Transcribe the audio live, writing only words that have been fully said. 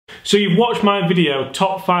So you've watched my video,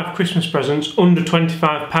 top 5 Christmas presents under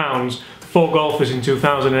 £25 for golfers in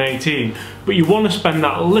 2018, but you want to spend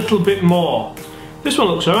that little bit more. This one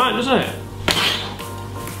looks alright, doesn't it?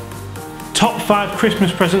 Top 5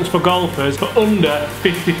 Christmas presents for golfers for under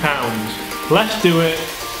 £50. Let's do it,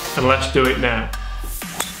 and let's do it now.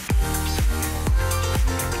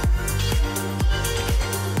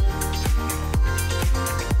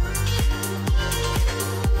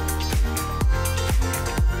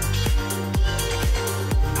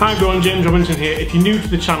 Hi everyone, James Robinson here. If you're new to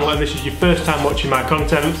the channel and this is your first time watching my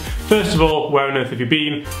content, first of all, where on earth have you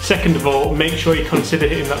been? Second of all, make sure you consider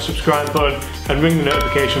hitting that subscribe button and ring the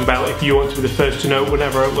notification bell if you want to be the first to know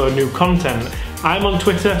whenever I upload new content. I'm on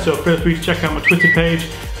Twitter, so feel free to check out my Twitter page.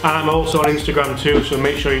 I'm also on Instagram too, so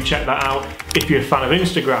make sure you check that out if you're a fan of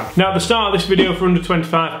Instagram. Now at the start of this video for under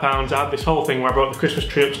 £25, I had this whole thing where I brought the Christmas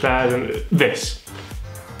tree upstairs and this.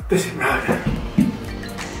 This is right.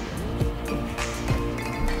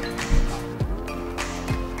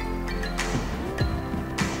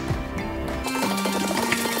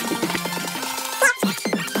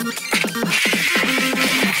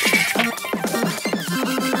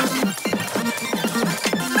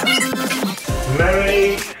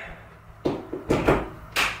 Merry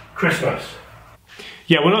Christmas.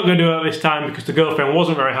 Yeah, we're not going to do that this time because the girlfriend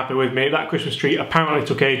wasn't very happy with me. That Christmas tree apparently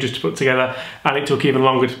took ages to put together and it took even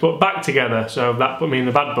longer to put back together, so that put me in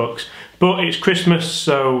the bad books. But it's Christmas,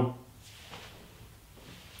 so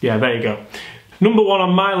yeah, there you go. Number 1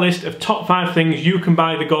 on my list of top 5 things you can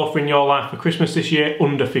buy the golfer in your life for Christmas this year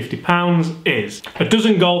under £50 is a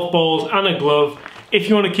dozen golf balls and a glove. If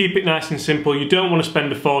you want to keep it nice and simple, you don't want to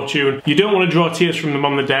spend a fortune, you don't want to draw tears from them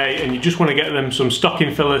on the day, and you just want to get them some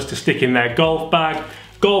stocking fillers to stick in their golf bag.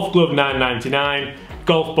 Golf glove £9.99,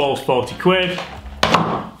 golf balls 40 quid,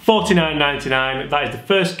 $49.99, that is the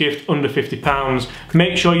first gift under £50.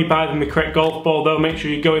 Make sure you buy them the correct golf ball though, make sure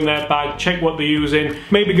you go in their bag, check what they're using,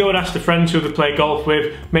 maybe go and ask the friends who they play golf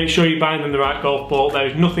with, make sure you buy them the right golf ball. There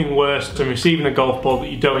is nothing worse than receiving a golf ball that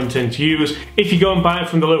you don't intend to use. If you go and buy it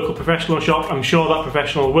from the local professional shop, I'm sure that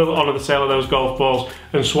professional will honour the sale of those golf balls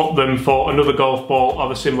and swap them for another golf ball of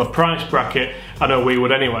a similar price bracket. I know we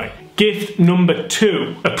would anyway. Gift number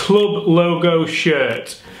 2, a club logo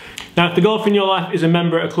shirt. Now if the golfer in your life is a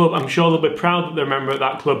member at a club, I'm sure they'll be proud that they're a member at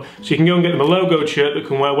that club, so you can go and get them a logoed shirt that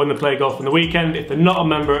can wear when they play golf on the weekend. If they're not a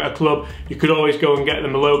member at a club, you could always go and get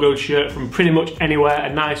them a logoed shirt from pretty much anywhere, a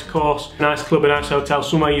nice course, a nice club, a nice hotel,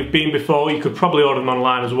 somewhere you've been before. You could probably order them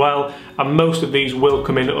online as well, and most of these will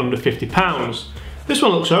come in at under £50. This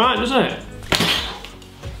one looks alright, doesn't it?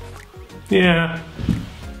 Yeah,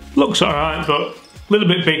 looks alright, but a little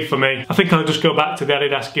bit big for me. I think I'll just go back to the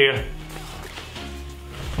Adidas gear.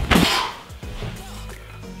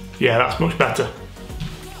 Yeah, that's much better.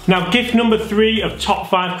 Now, gift number 3 of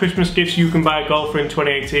top 5 Christmas gifts you can buy a golfer in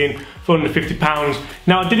 2018 for under £50.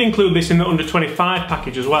 Now, I did include this in the under 25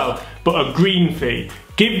 package as well, but a green fee.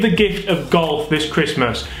 Give the gift of golf this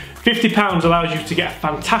Christmas. £50 allows you to get a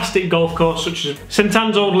fantastic golf course such as St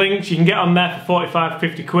Anne's Old Links. You can get on there for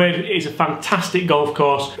 45–50 quid. It is a fantastic golf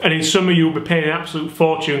course, and in summer you'll be paying an absolute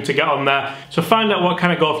fortune to get on there. So find out what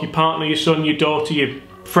kind of golf your partner, your son, your daughter, your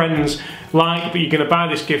friends like, but you're going to buy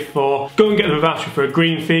this gift for. Go and get them a voucher for a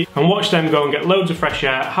green fee and watch them go and get loads of fresh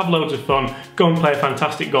air, have loads of fun, go and play a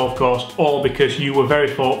fantastic golf course, all because you were very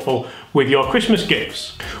thoughtful with your Christmas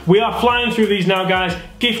gifts. We are flying through these now, guys.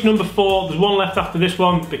 Gift number 4, there's one left after this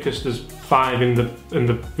one because there's 5 in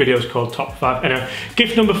the video's called top 5. Anyway,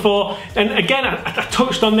 gift number 4, and again I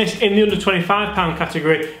touched on this in the under £25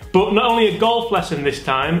 category, but not only a golf lesson this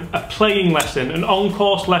time, a playing lesson, an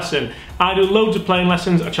on-course lesson. I do loads of playing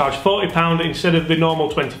lessons. I charge £40 instead of the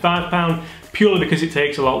normal £25, purely because it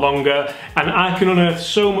takes a lot longer, and I can unearth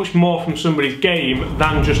so much more from somebody's game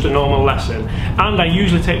than just a normal lesson. And I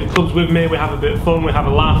usually take the clubs with me, we have a bit of fun, we have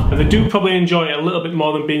a laugh, and they do probably enjoy it a little bit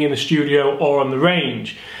more than being in the studio or on the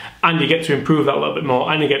range. And you get to improve that a little bit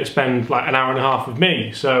more, and you get to spend like an hour and a half with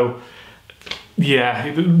me. So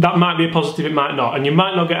yeah, that might be a positive, it might not. And you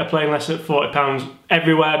might not get a playing lesson at £40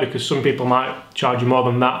 everywhere because some people might charge you more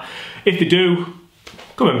than that. If they do,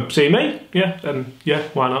 come and see me. Yeah, yeah,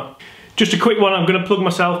 why not? Just a quick one, I'm going to plug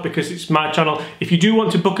myself because it's my channel. If you do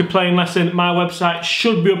want to book a playing lesson, my website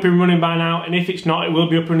should be up and running by now, and if it's not, it will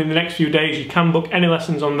be up and running in the next few days. You can book any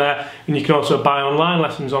lessons on there, and you can also buy online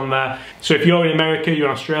lessons on there. So if you're in America, you're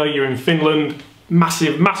in Australia, you're in Finland,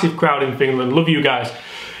 massive crowd in Finland, love you guys.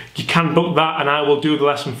 You can book that and I will do the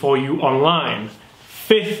lesson for you online.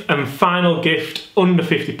 Fifth and final gift under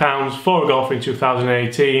 £50 for a golfer in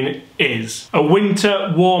 2018 is a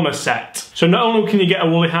winter warmer set. So not only can you get a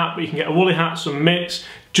woolly hat, but you can get a woolly hat, some mitts,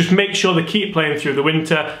 Just make sure they keep playing through the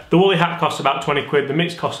winter. The woolly hat costs about 20 quid, the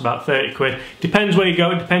mitts cost about 30 quid. Depends where you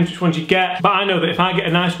go, it depends which ones you get. But I know that if I get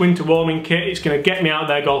a nice winter warming kit, it's gonna get me out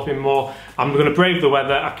there golfing more. I'm gonna brave the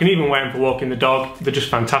weather. I can even wear them for walking the dog. They're just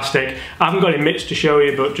fantastic. I haven't got any mitts to show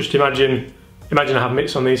you, but just imagine I have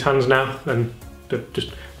mitts on these hands now, and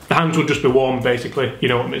the hands will just be warm basically. You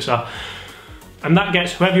know what mitts are. And that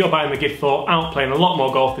gets whoever you're buying the gift for out playing a lot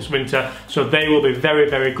more golf this winter, so they will be very,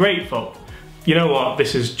 very grateful. You know what,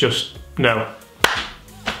 this is just, no.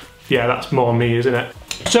 Yeah, that's more me, isn't it?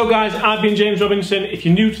 So guys, I've been James Robinson. If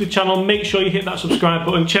you're new to the channel, make sure you hit that subscribe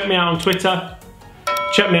button. Check me out on Twitter.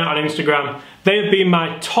 Check me out on Instagram. They have been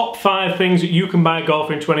my top 5 things that you can buy a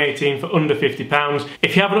golfer in 2018 for under £50.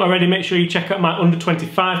 If you haven't already, make sure you check out my under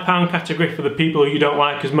 £25 category for the people who you don't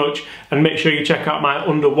like as much, and make sure you check out my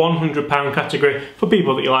under £100 category for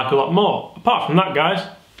people that you like a lot more. Apart from that, guys,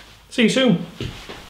 see you soon.